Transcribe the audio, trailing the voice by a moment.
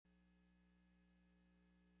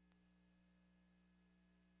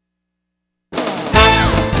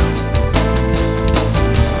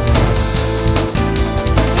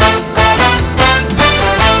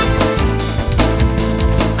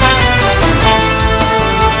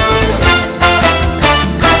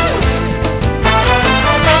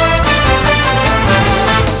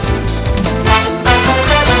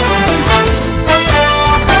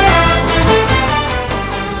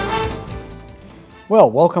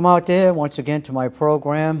Welcome out there once again to my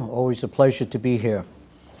program. Always a pleasure to be here.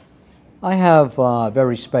 I have a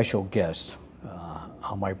very special guest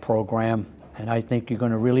on my program, and I think you're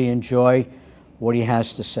going to really enjoy what he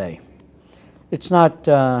has to say. It's not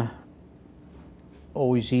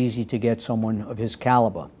always easy to get someone of his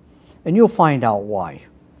caliber, and you'll find out why.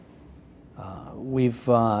 In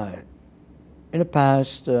the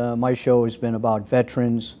past, my show has been about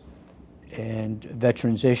veterans and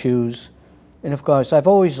veterans issues. And of course, I've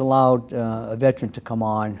always allowed a veteran to come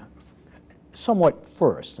on somewhat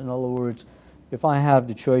first. In other words, if I have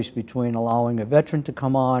the choice between allowing a veteran to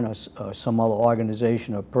come on or some other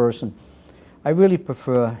organization or person, I really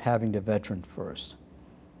prefer having the veteran first.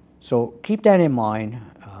 So keep that in mind.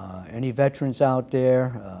 Any veterans out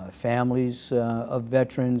there, families of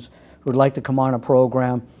veterans who'd like to come on a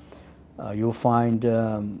program, you'll find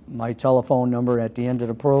my telephone number at the end of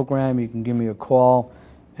the program. You can give me a call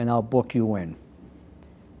and I'll book you in.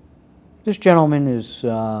 This gentleman is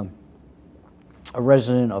a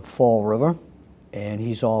resident of Fall River, and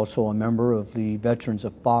he's also a member of the Veterans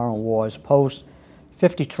of Foreign Wars Post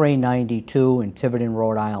 5392 in Tiverton,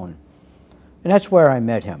 Rhode Island. And that's where I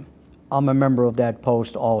met him. I'm a member of that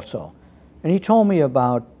post also. And he told me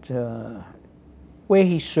about where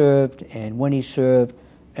he served and when he served,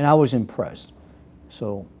 and I was impressed.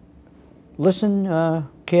 So listen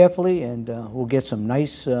carefully, and we'll get some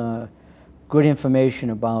nice, good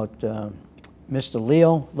information about Mr.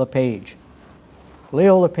 Leo LePage.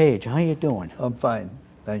 Leo LePage, how you doing? I'm fine,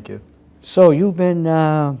 thank you. So you've been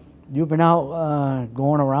out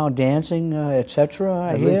going around dancing,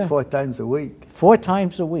 etc. At least 4 times a week. 4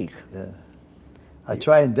 times a week. Yeah. I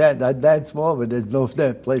try and dance. I dance more, but there's no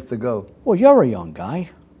place to go. Well, you're a young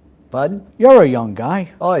guy. Pardon? You're a young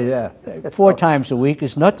guy. Oh yeah. 4 times a week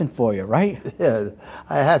is nothing for you, right? Yeah.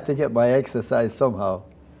 I have to get my exercise somehow.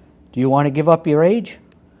 Do you want to give up your age?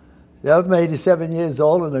 Yeah, I'm 87 years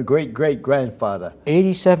old and a great-great-grandfather.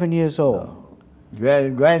 87 years old.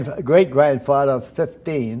 Great-grandfather of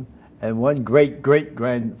 15, and one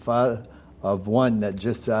great-great-grandfather of 1 that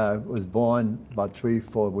just was born about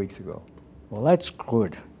 3-4 weeks ago. Well, that's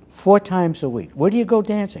good. 4 times a week. Where do you go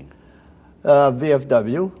dancing?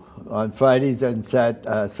 VFW on Fridays and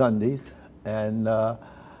Sundays, and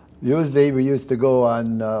usually we used to go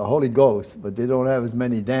on Holy Ghost, but they don't have as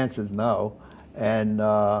many dances now. And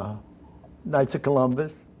Knights of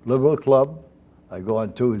Columbus, Liberal Club, I go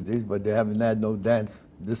on Tuesdays, but they haven't had no dance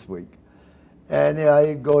this week. And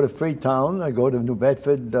I go to Freetown, I go to New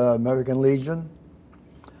Bedford American Legion.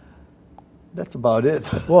 That's about it.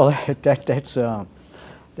 Well,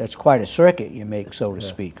 that's quite a circuit you make, so to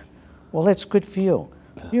speak. Well, that's good for you.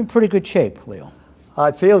 You're in pretty good shape, Leo.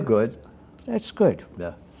 I feel good. That's good.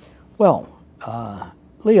 Yeah. Well,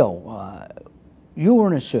 Leo, you were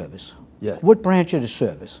in the service. Yes. What branch of the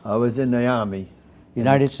service? I was in the Army.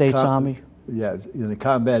 United States Army? Yeah, in the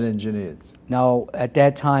Combat Engineers. Now, at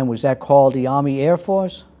that time, was that called the Army Air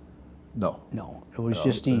Force? No. No, it was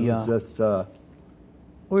just the... It was just,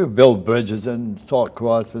 we would build bridges and salt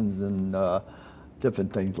crossings and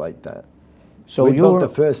different things like that. So we you built were, the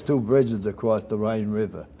first 2 bridges across the Rhine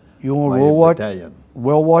River. You were battalion.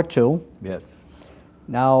 World War II? Yes.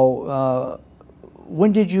 Now,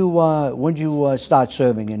 when did you start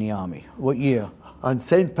serving in the Army? What year? On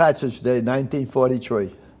St. Patrick's Day,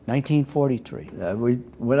 1943. 1943. We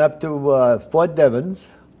went up to Fort Devens,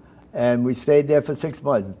 and we stayed there for 6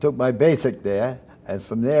 months. We took my basic there, and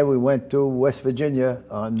from there we went to West Virginia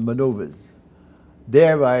on maneuvers.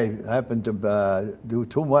 There I happened to do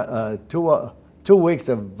 2 weeks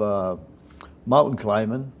of mountain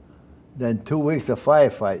climbing, then 2 weeks of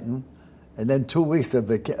firefighting, and then 2 weeks of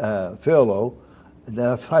furlough. And then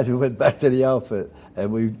I finally went back to the outfit,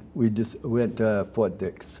 and we just went to Fort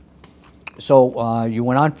Dix. So you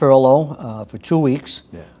went on furlough for 2 weeks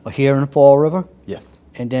here in Fall River? Yes.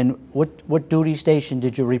 And then what duty station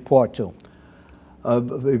did you report to?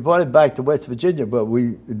 We brought it back to West Virginia, but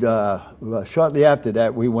we shortly after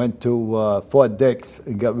that we went to Fort Dix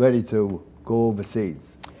and got ready to go overseas.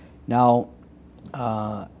 Now,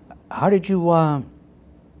 how did you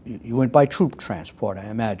went by troop transport, I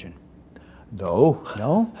imagine? No.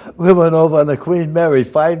 No? We went over on the Queen Mary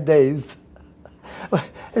 5 days.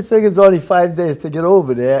 I think it's only 5 days to get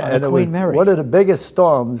over there, on and the it Queen was Mary. One of the biggest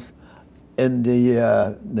storms in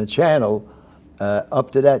the Channel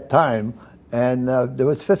up to that time, and there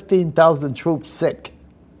was 15,000 troops sick.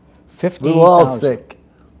 15,000. We were all sick.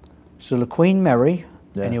 So the Queen Mary,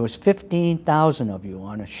 Yeah. and there was 15,000 of you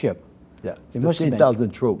on a ship. Yeah, There must have been- 15,000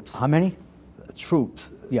 troops. How many? Troops.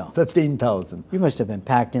 Yeah. 15,000. You must have been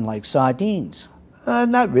packed in like sardines.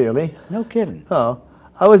 Not really. No kidding. No.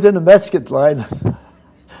 I was in the Mesquite line.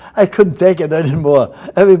 I couldn't take it anymore.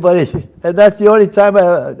 Everybody, and that's the only time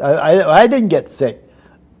I didn't get sick.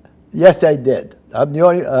 Yes, I did. I'm the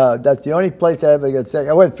only. That's the only place I ever got sick.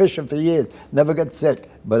 I went fishing for years, never got sick,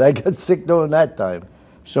 but I got sick during that time.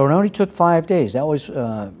 So it only took 5 days. That was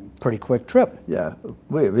a pretty quick trip. Yeah,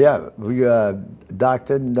 we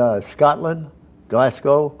docked in Scotland,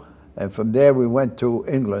 Glasgow, and from there we went to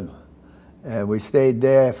England, and we stayed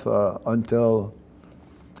there for until.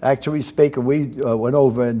 Actually speaking, we went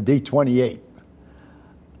over in D-28.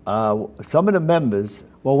 Some of the members.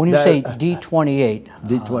 Well, when you say D-28.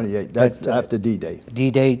 D-28, that's after D-Day.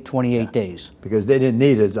 D-Day, 28 days. Because they didn't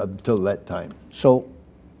need us up until that time. So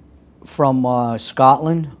from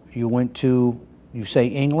Scotland, you went to, you say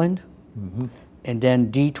England, and then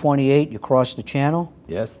D-28, you crossed the channel?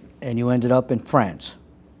 Yes. And you ended up in France?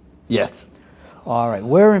 Yes. All right.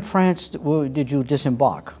 Where in France did you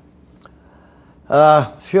disembark?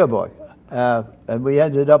 Cherbourg. And we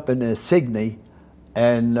ended up in Signy,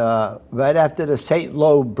 and right after the St.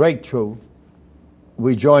 Lo breakthrough,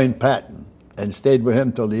 we joined Patton and stayed with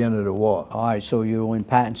him till the end of the war. All right, so you were in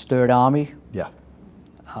Patton's Third Army? Yeah.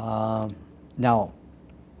 Now...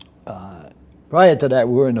 prior to that,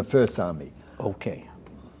 we were in the First Army. Okay.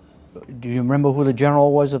 Do you remember who the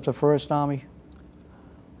general was of the First Army?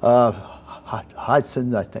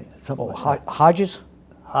 Hodgson, I think. Something like that. Hodges?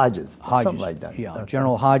 Hodges, something like that. Yeah,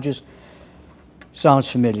 General Hodges. Sounds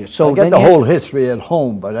familiar. So I got the whole history at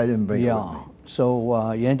home, but I didn't bring it with me.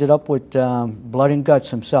 So you ended up with Blood and Guts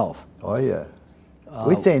himself. Oh, yeah.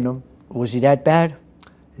 We seen him. Was he that bad?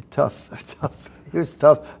 Tough. He was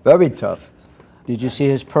tough, very tough. Did you see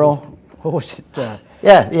his pearl? What was it?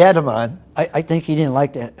 Yeah, he had them on. I think he didn't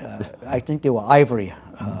like that. I think they were ivory,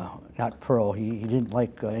 not pearl. He didn't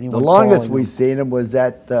like anyone. The longest we seen him was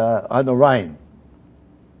on the Rhine,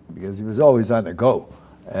 because he was always on the go.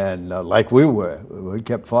 And like we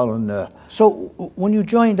kept following the... So when you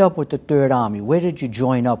joined up with the Third Army, where did you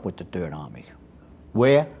join up with the Third Army?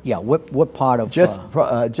 Where? Yeah, what part of...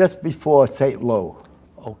 Just before St. Lo.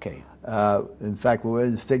 Okay. In fact, we were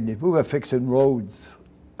in Signy. We were fixing roads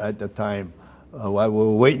at the time while we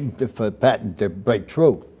were waiting for Patton to break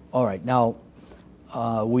through. All right. Now,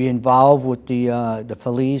 we involved with the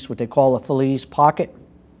Falaise, what they call the Falaise pocket?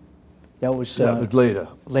 That was later.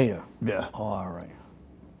 Later? Yeah. All right.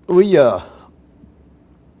 We, I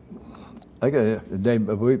got a name,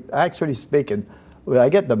 we actually speaking, I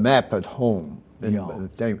get the map at home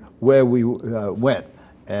where we went.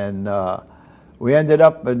 And we ended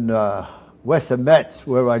up in west of Metz,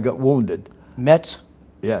 where I got wounded. Metz?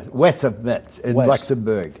 Yeah, west of Metz in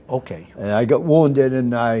Luxembourg. Okay. And I got wounded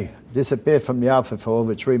and I disappeared from the outfit for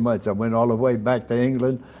over 3 months. I went all the way back to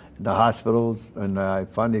England, in the hospitals, and I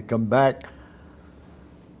finally come back.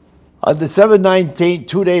 On December 19th,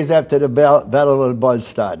 2 days after the Battle of the Bulge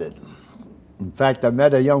started. In fact, I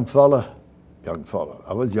met a young fella,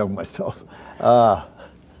 I was young myself,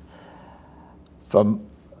 from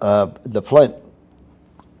the Flint.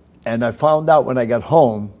 And I found out when I got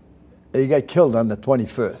home, he got killed on the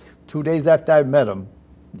 21st. 2 days after I met him,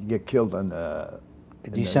 he got killed on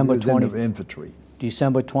December 20th. Infantry.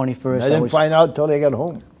 December 21st. I didn't find out until they got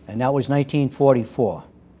home. And that was 1944.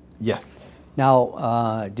 Yes.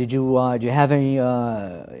 Now, did you have any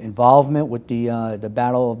involvement with the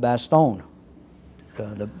Battle of Bastogne,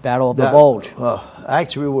 the Battle of the Bulge?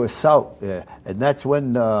 Actually, we were south there, and that's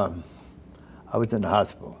when I was in the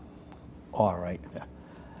hospital. All right. Yeah.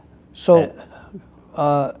 So,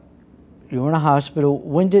 you were in a hospital.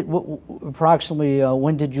 Approximately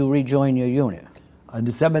when did you rejoin your unit? On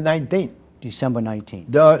December 19th. December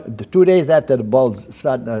 19th. The 2 days after the Bulge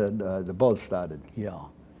started. Yeah.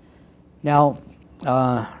 Now,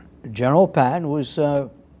 General Patton was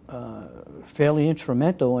fairly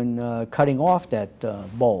instrumental in cutting off that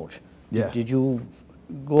bulge. Yeah. Did you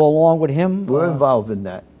go along with him? We were involved in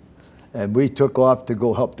that. And we took off to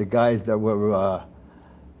go help the guys that were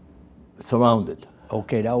surrounded.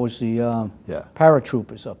 Okay, that was the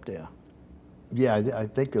paratroopers up there. Yeah, I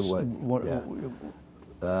think it was.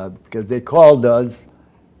 Because they called us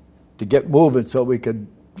to get moving so we could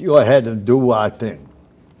go ahead and do our thing.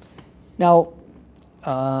 Now,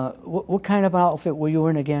 what kind of outfit were you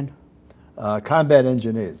in again? Combat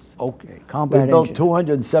engineers. Okay, combat engineers. We built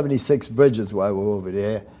 276 bridges while we were over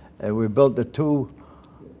there, and we built the 2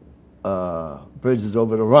 bridges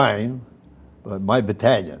over the Rhine. My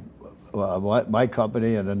battalion, my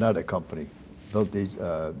company and another company built these.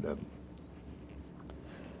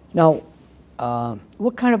 Now,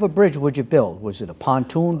 what kind of a bridge would you build? Was it a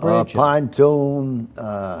pontoon bridge? Pontoon,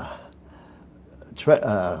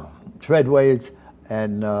 treadways,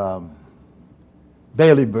 and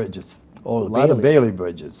Bailey bridges. Oh, A the lot of Baileys. Bailey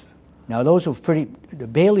bridges. Now those were the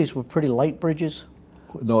Baileys were pretty light bridges.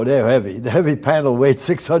 No, they're heavy. The heavy panel weighed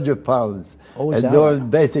 600 pounds. Oh, is and that during right?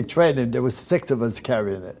 basic training, there was 6 of us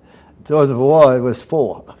carrying it. During the war, it was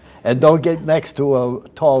 4. And don't get next to a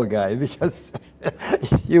tall guy because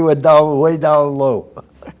you were down, way down low.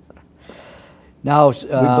 Now We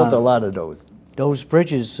built a lot of those. those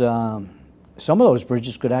bridges, some of those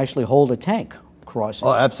bridges could actually hold a tank crossing.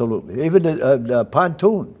 Oh, absolutely. Even the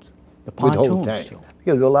pontoons. The would hold pontoons, tanks. so-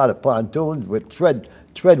 Because there are a lot of pontoons with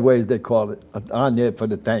treadways, they call it, on there for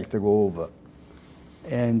the tanks to go over.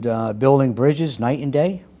 And building bridges night and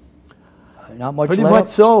day. Not much. Pretty let much up?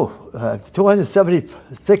 so.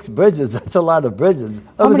 276 bridges, that's a lot of bridges. There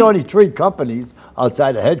How was many- only 3 companies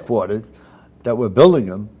outside of headquarters that were building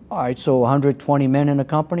them. All right, so 120 men in a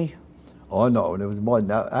company. Oh, no, there was more than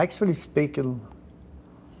that. Actually speaking,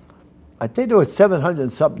 I think there was 700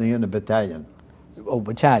 and something in the battalion. Oh,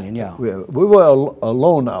 battalion, yeah. We were a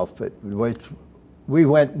lone outfit, which we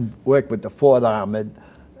went and worked with the 4th Armored,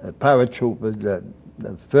 paratroopers,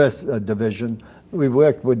 the 1st Division. We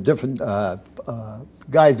worked with different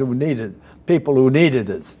guys who needed, people who needed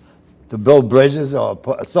us to build bridges or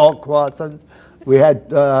assault crossings. We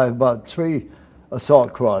had about 3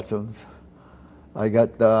 assault crossings. I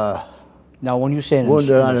got Now, when you say an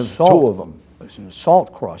wounded on assault, 2 of them. it's an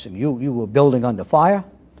assault crossing, you were building under fire?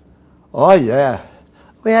 Oh, yeah.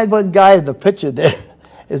 We had one guy in the picture there.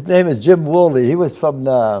 His name is Jim Woolley. He was from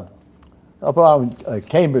up around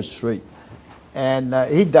Cambridge Street. And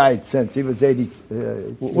he died since. He was 80,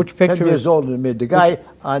 Which 10 picture years is- older than me. The guy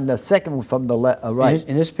on the second one from the right.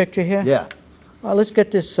 In this picture here? Yeah. Well, let's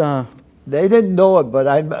get this. They didn't know it, but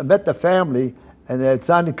I met the family, and it's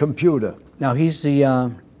on the computer. Now, he's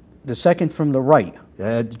the second from the right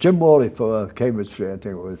Jim Woolley for Cambridge Street, I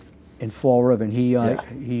think it was. in Fall River, and he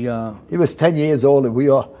He was 10 years older. We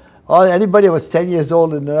all anybody who was 10 years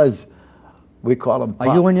older than us, we call him Pop.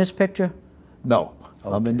 Are you in this picture? No.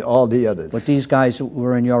 I'm in all the others. But these guys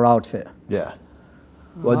were in your outfit. Yeah.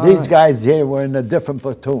 Well, All these right. guys here were in a different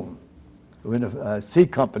platoon. We're in a C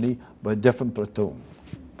company, but a different platoon.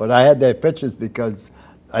 But I had their pictures because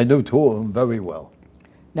I knew 2 of them very well.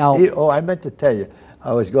 Now, I meant to tell you,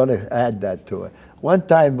 I was going to add that to it. One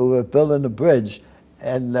time we were building a bridge,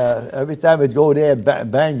 and every time we'd go there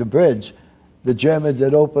and bang the bridge, the Germans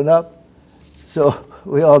would open up. So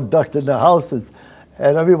we all ducked in the houses.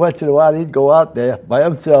 And every once in a while, he'd go out there by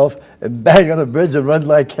himself and bang on the bridge and run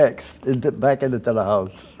like hex back into the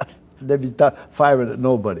house. They'd be firing at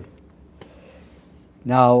nobody.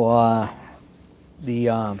 now,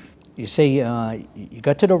 you say you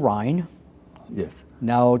got to the Rhine. Yes.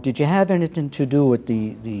 Now, did you have anything to do with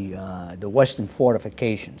the Western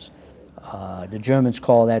fortifications? The Germans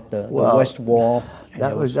call that the West Wall. and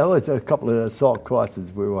That it was a couple of assault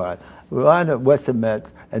crosses we were on. We were on the Western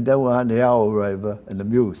Metz, and then we were on the Yarrow River and the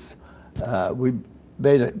Meuse. We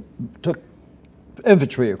took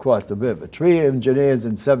infantry across the river, 3 engineers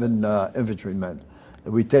and 7 infantrymen.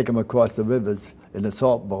 And we take them across the rivers in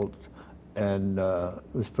assault boats, and it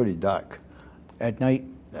was pretty dark. at night.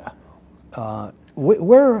 Yeah.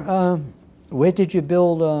 Where did you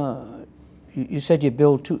build? You said you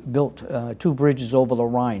built 2 bridges over the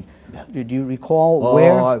Rhine. Yeah. Did you recall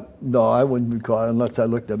where? No, I wouldn't recall unless I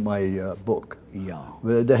looked at my book. Yeah.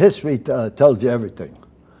 The history tells you everything.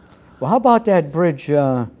 Well, how about that bridge,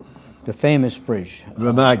 the famous bridge?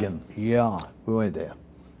 Remagen, Yeah. we went there.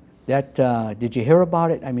 That did you hear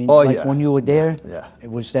about it? I mean, Oh, like yeah. when you were there, Yeah. it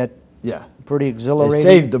was that Yeah. pretty They exhilarating.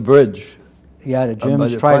 saved the bridge. Yeah, the But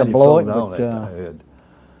Germans it tried to finally blow it, fell but down, I heard.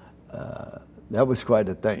 That was quite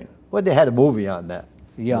a thing. Well, they had a movie on that.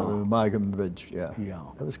 Yeah. The Remagen Bridge, yeah. Yeah.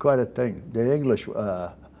 That was quite a thing. The English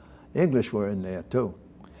were in there too.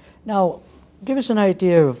 now, give us an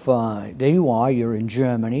idea of there you are. You're in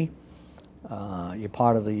Germany. You're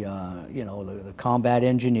part of the the combat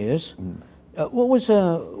engineers. What was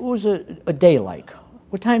a day like?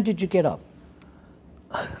 What time did you get up?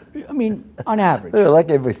 I mean, on average. We were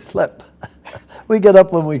lucky if we slept. We got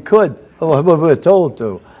up when we could, when we were told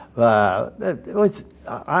to. It was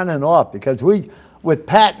on and off because with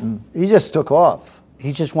Patton, he just took off.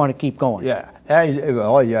 He just wanted to keep going. Yeah.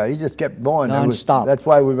 He just kept going. Non-stop. That's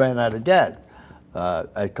why we ran out of gas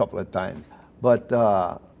a couple of times. But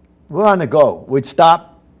we're on the go. We'd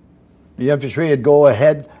stop. The infantry would go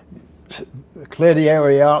ahead, clear the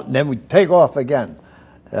area out, and then we'd take off again.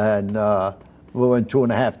 And we were in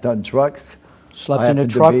 2.5-ton trucks. Slept I in a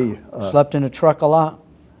happened to truck. be, Slept in a truck a lot.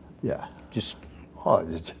 Yeah. Just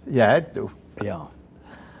Yeah, I had to. yeah.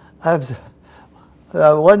 I was,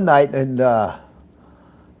 one night, and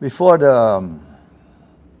before the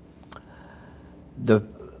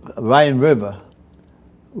Rhine River.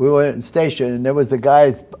 We were in station, and there was a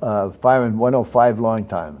guy firing 105 long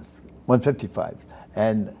timers, 155s,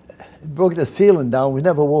 and it broke the ceiling down. We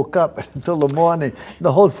never woke up until the morning.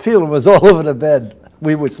 The whole ceiling was all over the bed.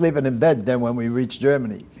 We were sleeping in bed then when we reached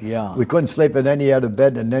Germany. Yeah. We couldn't sleep in any other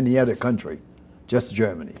bed in any other country, just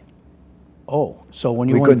Germany. Oh, so when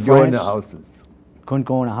you We went couldn't to go France, in the houses. couldn't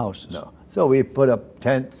go in the houses. No. So we put up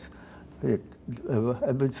tents.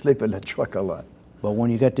 I've been sleeping in the truck a lot. But when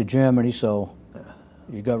you got to Germany, so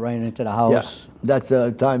you got right into the Yeah, house, that's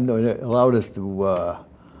the time that allowed us to.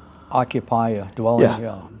 occupy a dwelling.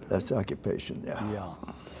 Yeah, that's occupation. Yeah.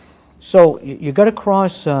 Yeah. So you got to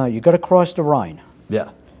cross. You got to cross the Rhine.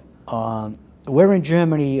 Yeah. Where in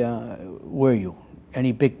Germany were you?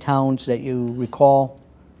 Any big towns that you recall?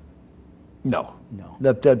 No.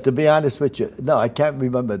 No. To be honest with you, no, I can't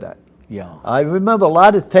remember that. Yeah. I remember a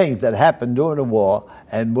lot of things that happened during the war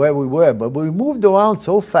and where we were, but we moved around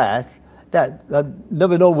so fast that I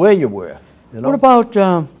never know where you were. You know? What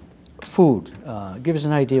about food? Give us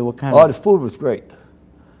an idea what kind Oh, of. the food was great.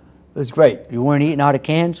 It was great. You weren't eating out of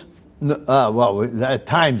cans? No, well, at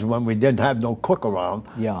times when we didn't have no cook around,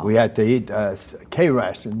 Yeah. we had to eat K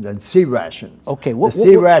rations and C rations. Okay, the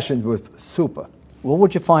C rations were super. What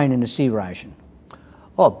would you find in the C ration?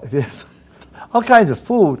 Oh, all kinds of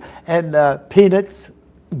food and peanuts,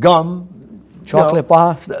 gum, Chocolate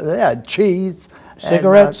bar? Yeah, cheese,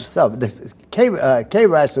 Cigarettes? and, stuff. K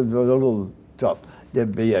rations were a little tough.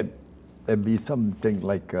 There'd be something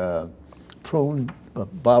like prune, a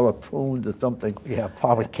bar of prunes or something. Yeah,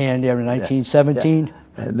 probably canned there in 1917.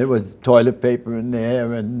 Yeah. And there was toilet paper in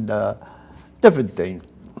there and different things.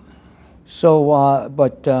 So,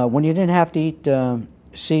 but when you didn't have to eat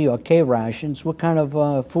C or K rations, what kind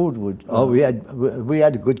of food would? Oh, we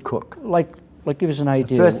had a good cook. Like give us an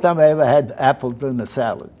idea. First time I ever had apples in a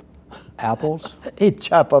salad. Apples? He'd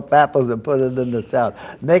chop up apples and put it in the salad.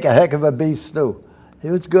 Make a heck of a beef stew.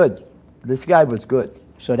 It was good. This guy was good.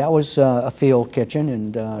 So that was a field kitchen,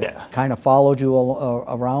 and Yeah. kind of followed you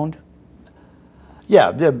around.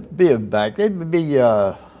 Yeah, they'd be back. They'd be.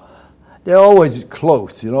 They're always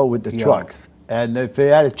close, you know, with the Yeah. trucks. And if he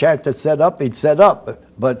had a chance to set up, he'd set up.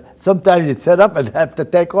 But sometimes he'd set up and have to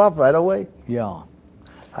take off right away. Yeah.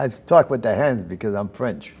 I talk with the hands because I'm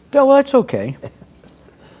French. Yeah, well, that's okay.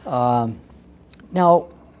 Now,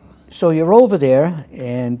 so you're over there,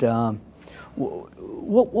 and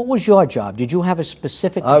what was your job? Did you have a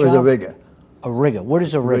specific I job? was a rigger. A rigger. What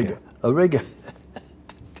is a rigger? A rigger.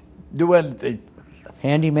 Do anything.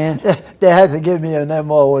 Handyman? They had to give me an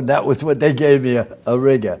MO, and that was what they gave me, a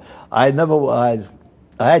rigger. I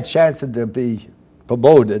had chances to be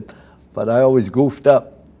promoted, but I always goofed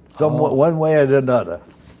up, one way or another.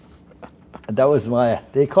 And that was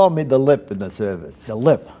they called me the lip in the service. The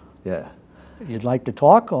lip. Yeah. You'd like to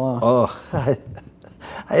talk, or? Oh,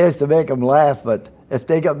 I used to make them laugh, but if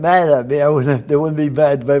they got mad at me, they wouldn't be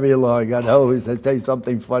mad very long. I'd always say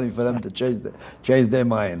something funny for them to change their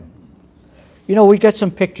mind. You know, we got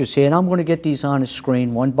some pictures here, and I'm going to get these on the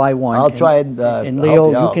screen one by one. I'll try and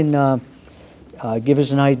Leo, help you you can give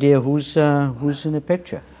us an idea who's in the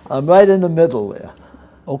picture. I'm right in the middle there.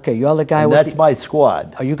 Okay, you're the guy And with that's my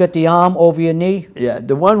squad. You got the arm over your knee? Yeah,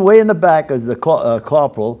 the one way in the back is the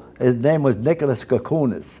corporal. His name was Nicholas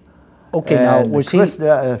Kakunis. Okay, now And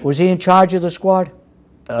was he in charge of the squad?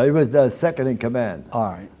 He was the second in command.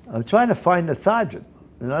 All right. I'm trying to find the sergeant,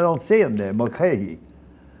 and I don't see him there, Mulcahy.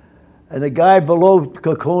 And the guy below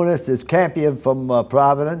Kakunis is Campion from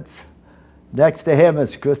Providence. Next to him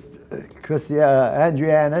is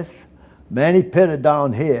Andrianis. Manny Pitter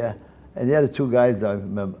down here. And the other two guys I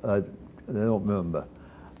remember, I don't remember.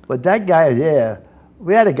 But that guy there,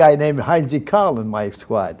 we had a guy named Heinzie Carl in my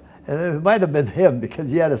squad. And it might have been him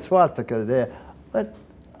because he had a swastika there. But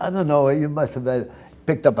I don't know, you must have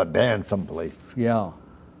picked up a band someplace. Yeah.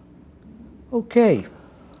 Okay.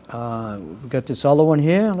 We got this other one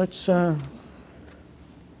here. Let's,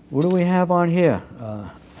 what do we have on here,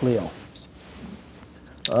 Leo?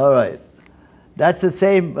 All right. That's the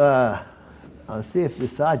same, I'll see if the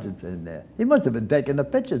sergeant's in there. He must have been taking the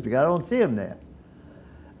pictures because I don't see him there.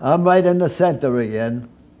 I'm right in the center again.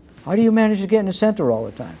 How do you manage to get in the center all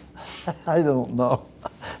the time? I don't know.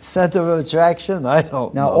 Center of attraction? I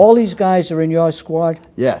don't know. Now, all these guys are in your squad?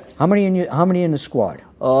 Yes. How many in the squad?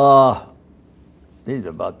 These are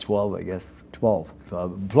about 12, I guess. 12.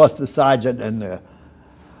 Plus the sergeant and the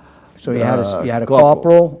So you had a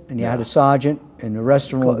corporal, and you had a sergeant, and the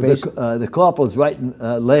rest of them were basically... the corporal's right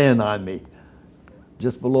laying on me,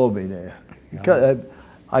 just below me there.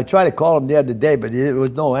 I tried to call him the other day, but there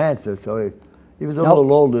was no answer, so he was a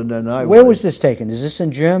little older than I was. Where was this taken? Is this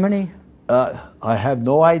in Germany? I have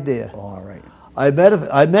no idea. All right.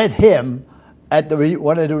 I met him at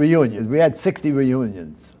one of the reunions. We had 60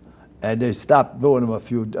 reunions, and they stopped doing them a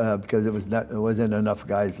few because there wasn't enough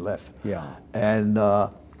guys left. Yeah. And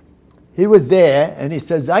he was there, and he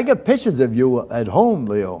says, "I got pictures of you at home,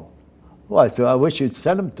 Leo." Well, I said, "I wish you'd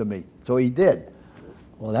send them to me." So he did.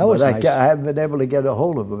 Well, that was nice. I haven't been able to get a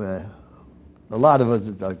hold of him. A lot of us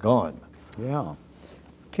are gone. Yeah.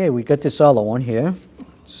 Okay, we got this other one here.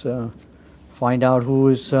 Let's find out who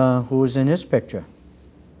is in this picture.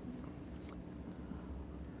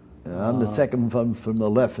 I'm the second from the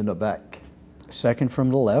left in the back. Second from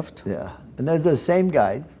the left. Yeah, and there's the same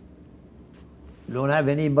guys. You don't have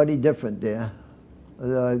anybody different there.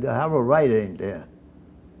 Harold Wright ain't there.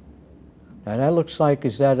 Now that looks like,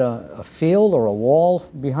 is that a field or a wall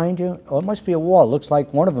behind you? Oh, it must be a wall. It looks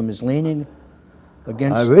like one of them is leaning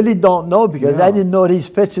against. I really don't know because I didn't know these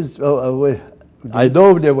pictures I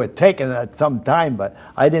know they were taken at some time, but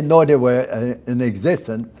I didn't know they were in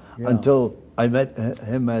existence until I met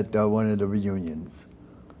him at one of the reunions.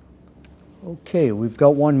 Okay, we've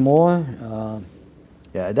got one more.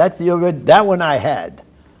 Yeah, that's that one I had.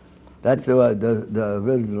 That's the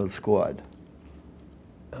original squad.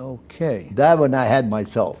 Okay. That one I had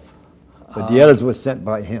myself, but the others were sent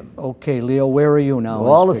by him. Okay, Leo, where are you now?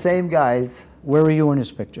 All the same guys. Where are you in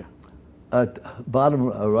this picture? Bottom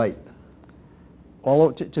right.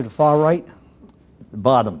 All to the far right?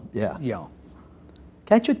 Bottom, yeah. Yeah.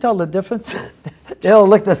 Can't you tell the difference? They all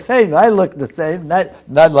look the same. I look the same, not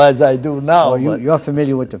as I do now. Oh, you're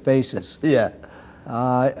familiar with the faces. Yeah.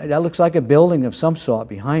 That looks like a building of some sort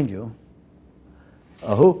behind you.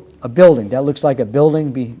 A who? A building. That looks like a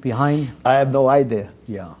building behind. I have no idea.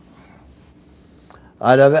 Yeah.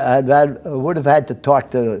 I would have had to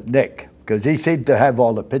talk to Nick because he seemed to have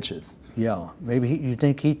all the pictures. Yeah. Maybe you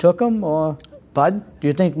think he took them, or? Pardon? Do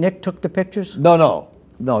you think Nick took the pictures? No,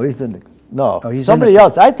 he's in the, no. Oh, he's somebody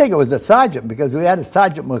else. I think it was the sergeant because we had a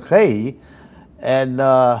Sergeant McCahey, and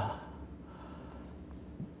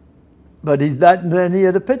but he's not in any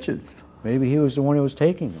of the pictures. Maybe he was the one who was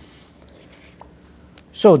taking them.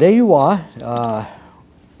 So there you are,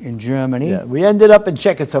 in Germany. Yeah, we ended up in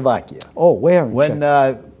Czechoslovakia. Oh, where in when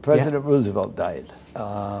President Roosevelt died.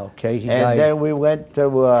 Okay, he and died. And then we went to,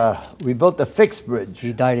 we built a fixed bridge.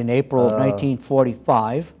 He died in April of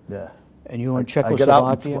 1945. Yeah. And you were in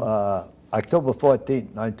Czechoslovakia? I got out October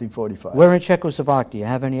 14th, 1945. Where in Czechoslovakia? Do you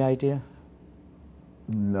have any idea?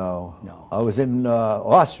 No. No. I was in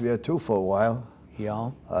Austria, too, for a while.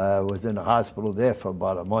 Yeah. I was in the hospital there for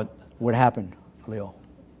about a month. What happened, Leo?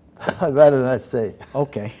 I'd rather not say.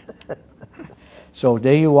 Okay. So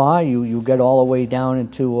there you are. You get all the way down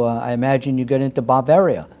into, I imagine you get into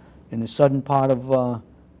Bavaria, in the southern part of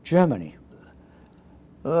Germany.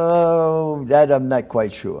 Oh, that I'm not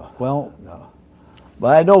quite sure. Well, no.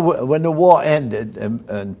 But I know when the war ended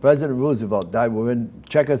and President Roosevelt died, we were in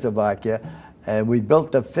Czechoslovakia, and we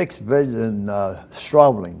built a fixed bridge in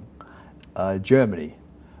Straubing, Germany,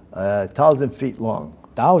 1,000 feet long.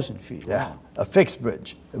 1,000 feet Yeah. long. A fixed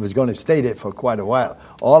bridge. It was going to stay there for quite a while.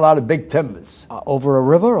 All out of big timbers. Over a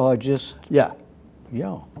river or just? Yeah.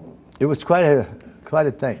 Yeah. It was quite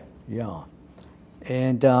a thing. Yeah.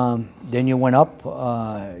 And then you went up,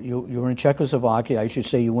 you were in Czechoslovakia, I should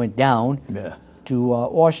say you went down to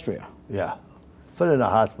Austria. Yeah. Put in the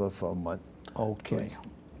hospital for a month. Okay.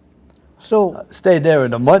 So stayed there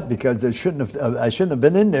in a month because I shouldn't have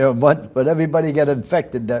been in there a month, but everybody got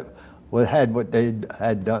infected that had what they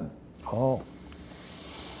had done. Oh.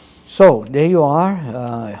 So there you are.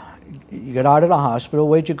 You got out of the hospital.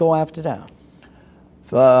 Where'd you go after that?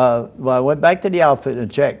 Well, I went back to the outfit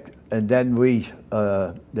and checked, and then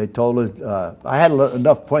they told us I had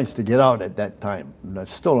enough points to get out at that time. And I'm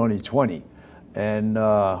still only 20, and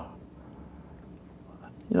you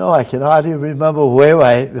know, I can hardly remember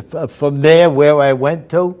from there where I went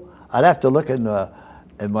to. I'd have to look in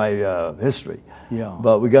my history. Yeah.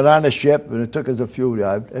 But we got on the ship, and it took us a few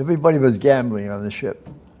hours. Everybody was gambling on the ship.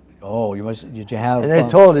 Oh, did you have... And they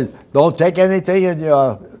told us, don't take anything in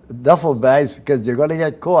your duffel bags because you're going to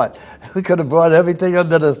get caught. We could have brought everything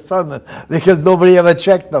under the sun because nobody ever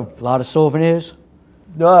checked them. A lot of souvenirs?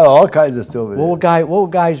 No, all kinds of souvenirs. What were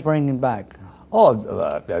guys bringing back?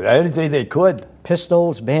 Oh, anything they could.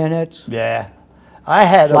 Pistols, bayonets? Yeah. I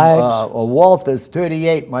had a Walters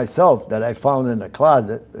 38 myself that I found in the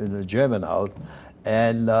closet in the German house.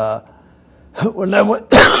 And when I went,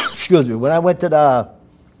 excuse me, when I went to the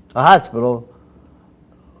hospital,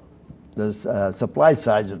 the supply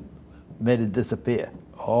sergeant made it disappear.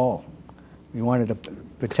 Oh, he wanted to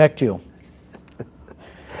protect you.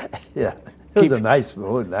 Yeah, it was a nice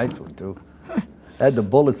one too. Had the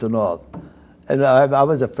bullets and all. And I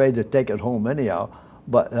was afraid to take it home anyhow,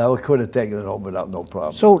 but I could have taken it home without no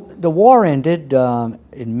problem. So the war ended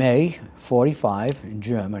in May '45 in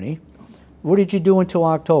Germany. What did you do until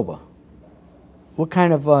October? What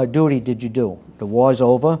kind of duty did you do? The war's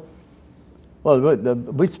over. Well,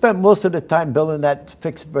 we spent most of the time building that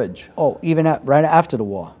fixed bridge. Oh, even right after the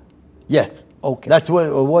war? Yes. Okay. That's what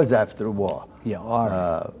it was after the war. Yeah, all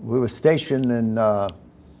right. We were stationed in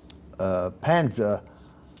Panzer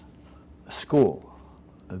School,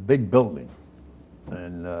 a big building.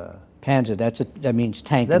 And Panzer, that means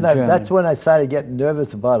tank in then German. that's when I started getting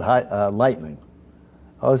nervous about lightning.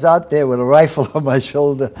 I was out there with a rifle on my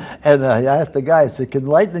shoulder, and I asked the guy, I said, can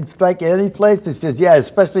lightning strike any place? He says, yeah,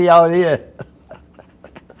 especially out here.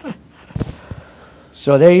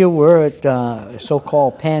 So there you were at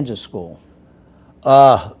so-called Panzer School.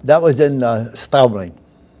 That was in Straubing.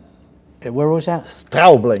 Where was that?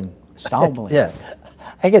 Straubing. Straubing. Yeah.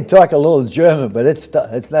 I can talk a little German, but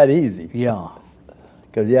it's not easy. Yeah.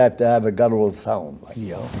 Because you have to have a guttural sound.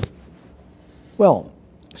 Yeah. Well,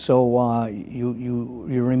 so you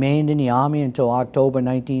remained in the Army until October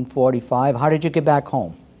 1945. How did you get back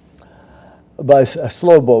home? By a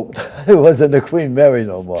slow boat. It wasn't the Queen Mary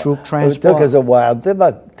no more. Troop transport? It took us a while. It took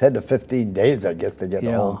about 10 to 15 days, I guess, to get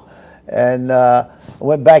home. And I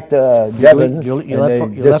went back to Devon's, and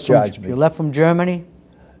they discharged me. You left from Germany?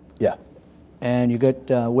 Yeah. And you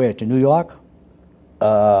got where, to New York?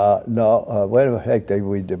 No, where the heck did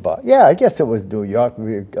we debark? Yeah, I guess it was New York.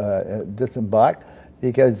 We disembarked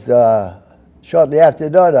because shortly after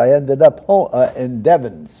that, I ended up home, in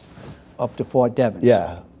Devon's. Up to Fort Devens?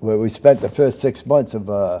 Yeah, where we spent the first 6 months of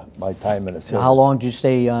my time in the service. So how long did you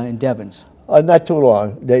stay in Devens? Not too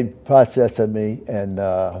long. They processed me, and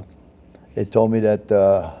they told me that,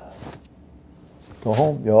 go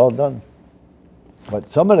home, you're all done. But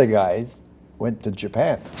some of the guys went to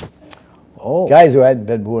Japan. Oh. Guys who hadn't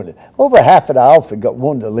been wounded. Over half of the outfit got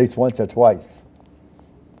wounded at least once or twice.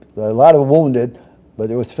 A lot of wounded, but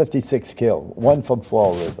there was 56 killed. One from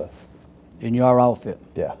Fall River. In your outfit?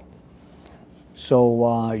 Yeah.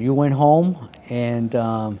 So you went home, and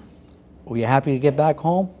were you happy to get back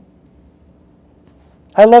home?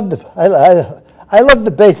 I loved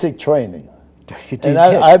the basic training. You did.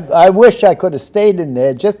 And I wish I could have stayed in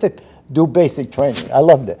there just to do basic training. I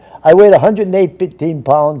loved it. I weighed 118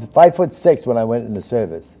 pounds, 5'6" when I went in the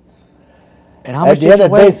service. And how much At the did end you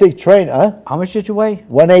of weigh? basic training, huh? How much did you weigh?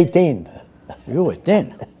 118. You were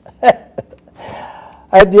thin.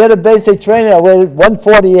 At the end of basic training, I weighed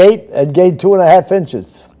 148 and gained 2.5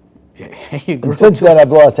 inches. You grew And since then,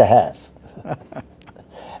 I've lost a half.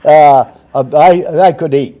 I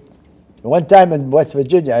could eat. One time in West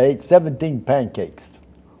Virginia, I ate 17 pancakes.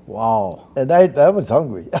 Wow. And I was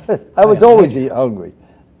hungry. I was always hungry.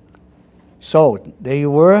 So there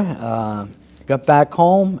you were, got back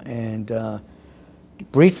home, and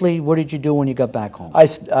briefly, what did you do when you got back home?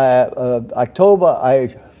 October,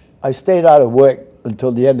 I stayed out of work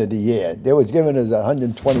until the end of the year. They was giving us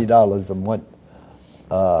 $120 a month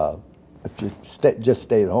if you just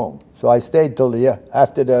stayed home. So I stayed till the year.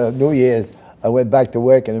 After the New Year's, I went back to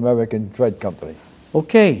work in American Tread Company.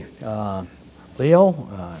 Okay, Leo,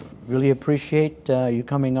 really appreciate you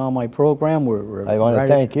coming on my program. I want to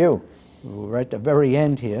thank you. We're at the very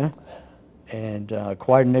end here, and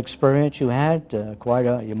quite an experience you had, quite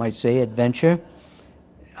a, you might say, adventure.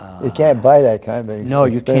 You can't buy that kind of No,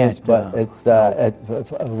 you experience, can't, but it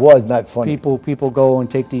was not funny. People go and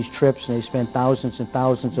take these trips, and they spend thousands and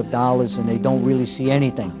thousands of dollars, and they don't really see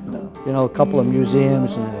anything. No. You know, a couple of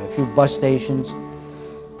museums and a few bus stations.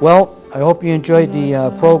 Well, I hope you enjoyed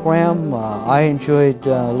the program. I enjoyed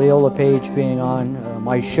Leo LePage being on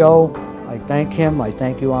my show. I thank him. I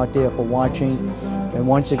thank you out there for watching. And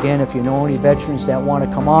once again, if you know any veterans that want to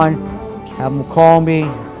come on, have them call me.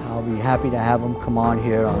 I'll be happy to have them come on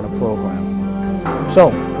here on a program.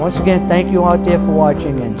 So, once again, thank you out there for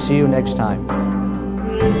watching, and see you next time.